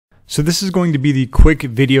So this is going to be the quick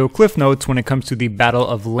video cliff notes when it comes to the battle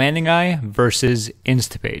of Landingi versus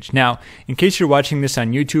Instapage. Now, in case you're watching this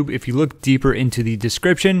on YouTube, if you look deeper into the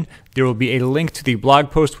description, there will be a link to the blog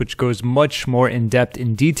post which goes much more in depth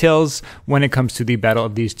in details when it comes to the battle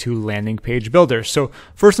of these two landing page builders. So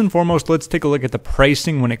first and foremost, let's take a look at the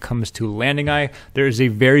pricing when it comes to Landingi. There is a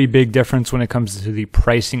very big difference when it comes to the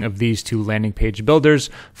pricing of these two landing page builders.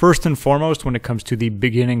 First and foremost, when it comes to the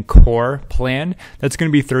beginning core plan, that's going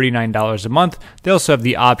to be $39 a month. They also have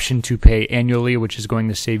the option to pay annually, which is going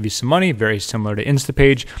to save you some money, very similar to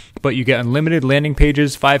Instapage, but you get unlimited landing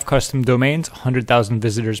pages, 5 custom domains, 100,000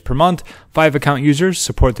 visitors per month, 5 account users,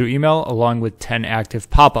 support through email, along with 10 active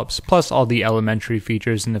pop-ups, plus all the elementary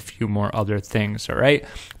features and a few more other things, all right?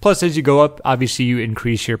 Plus, as you go up, obviously you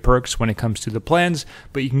increase your perks when it comes to the plans,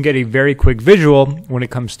 but you can get a very quick visual when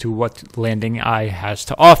it comes to what Landingi has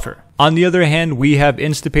to offer. On the other hand, we have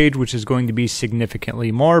Instapage, which is going to be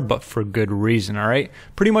significantly more, but for good reason, all right?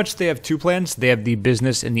 Pretty much they have two plans. They have the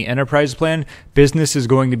business and the enterprise plan. Business is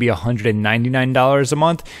going to be $199 a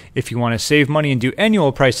month. If you want to save money and do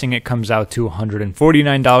annual pricing, it comes out to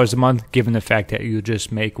 $149 a month, given the fact that you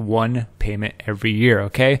just make one payment every year,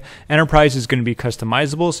 okay? Enterprise is going to be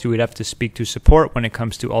customizable, so you would have to speak to support when it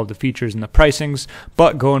comes to all the features and the pricings.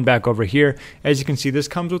 But going back over here, as you can see, this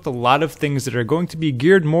comes with a lot of things that are going to be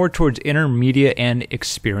geared more towards intermediate and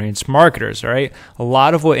experienced marketers, all right? A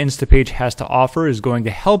lot of what Instapage has to offer is going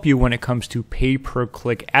to help you when it comes to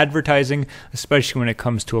pay-per-click advertising, especially when it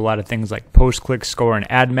comes to a lot of things like post-click score and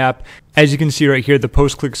ad map. As you can see right here, the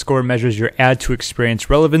post-click score measures your ad to experience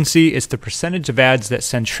relevancy. It's the percentage of ads that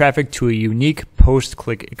send traffic to a unique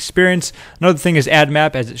post-click experience. Another thing is ad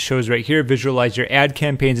map, as it shows right here. Visualize your ad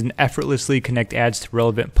campaigns and effortlessly connect ads to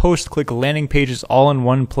relevant post-click landing pages all in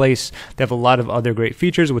one place. They have a lot of other great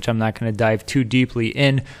features, which I'm not going to dive too deeply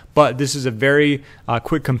in, but this is a very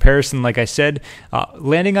quick comparison. Like I said,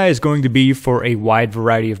 Landingi is going to be for a wide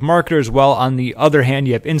variety of marketers, while on the other hand,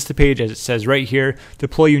 you have Instapage, as it says right here,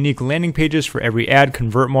 deploy unique landing pages for every ad,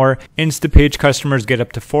 convert more. Instapage customers get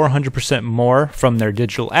up to 400% more from their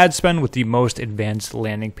digital ad spend with the most advanced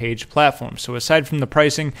landing page platform. So aside from the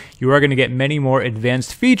pricing, you are going to get many more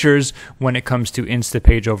advanced features when it comes to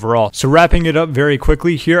Instapage overall. So wrapping it up very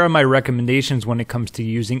quickly, here are my recommendations when it comes to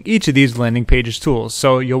using each of these landing pages tools.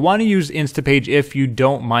 So you'll want to use Instapage if you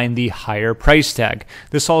don't mind the higher price tag.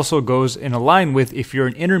 This also goes in a line with if you're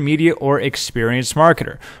an intermediate or experienced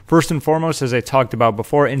marketer. First and foremost, as I talked about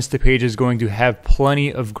before, Instapage is going to have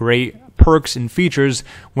plenty of great perks and features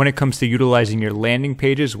when it comes to utilizing your landing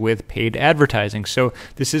pages with paid advertising. So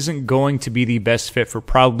this isn't going to be the best fit for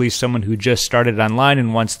probably someone who just started online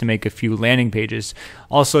and wants to make a few landing pages.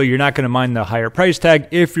 Also, you're not going to mind the higher price tag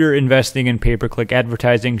if you're investing in pay-per-click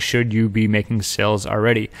advertising should you be making sales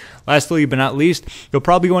already. Lastly, but not least, you'll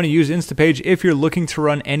probably want to use Instapage if you're looking to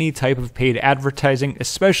run any type of paid advertising,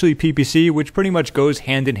 especially PPC, which pretty much goes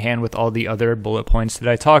hand in hand with all the other bullet points that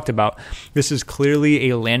I talked about. This is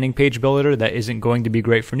clearly a landing page builder that isn't going to be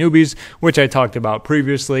great for newbies, which I talked about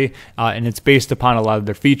previously, and it's based upon a lot of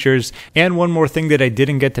their features. And one more thing that I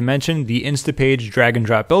didn't get to mention, the Instapage drag and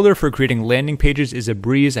drop builder for creating landing pages is a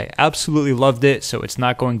breeze. I absolutely loved it, so it's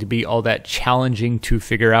not going to be all that challenging to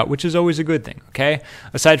figure out, which is always a good thing, okay?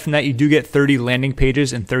 Aside from that, you do get 30 landing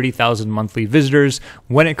pages and 30,000 monthly visitors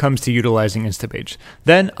when it comes to utilizing Instapage.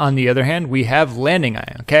 Then, on the other hand, we have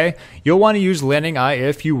Landingi, okay? You'll want to use Landingi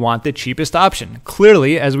if you want the cheapest option.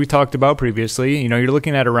 Clearly, as we talked about previously, you're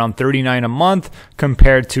looking at around $39 a month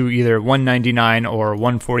compared to either $199 or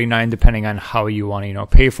 $149, depending on how you want to,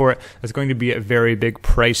 pay for it. That's going to be a very big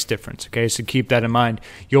price difference, okay? So keep that in mind.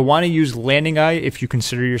 You'll want to use Landingi if you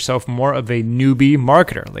consider yourself more of a newbie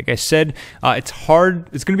marketer. Like I said, it's going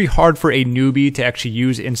to be hard for a newbie to actually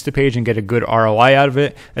use Instapage and get a good ROI out of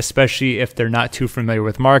it, especially if they're not too familiar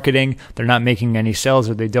with marketing, they're not making any sales,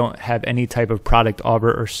 or they don't have any type of product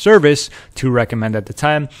offer or service to recommend at the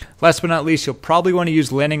time. Last but not least, you'll probably want to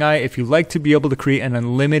use Landingi if you like to be able to create an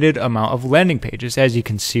unlimited amount of landing pages. As you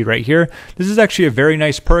can see right here, this is actually a very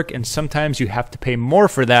nice perk, and sometimes you have to pay more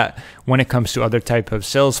for that when it comes to other type of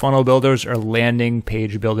sales funnel builders or landing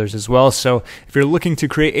page builders as well. So if you're looking to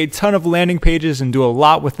create a ton of landing pages and do a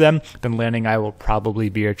lot with them, then Landingi will probably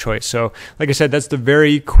be your choice. So like I said, that's the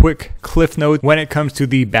very quick cliff note when it comes to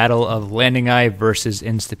the battle of Landingi versus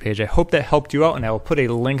Instapage. I hope that helped you out, and I will put a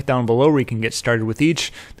link down below where you can get started with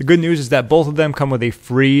each. The good news is that both of them come with a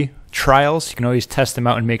free trial, so you can always test them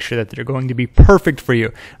out and make sure that they're going to be perfect for you.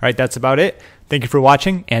 All right, that's about it. Thank you for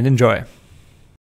watching and enjoy.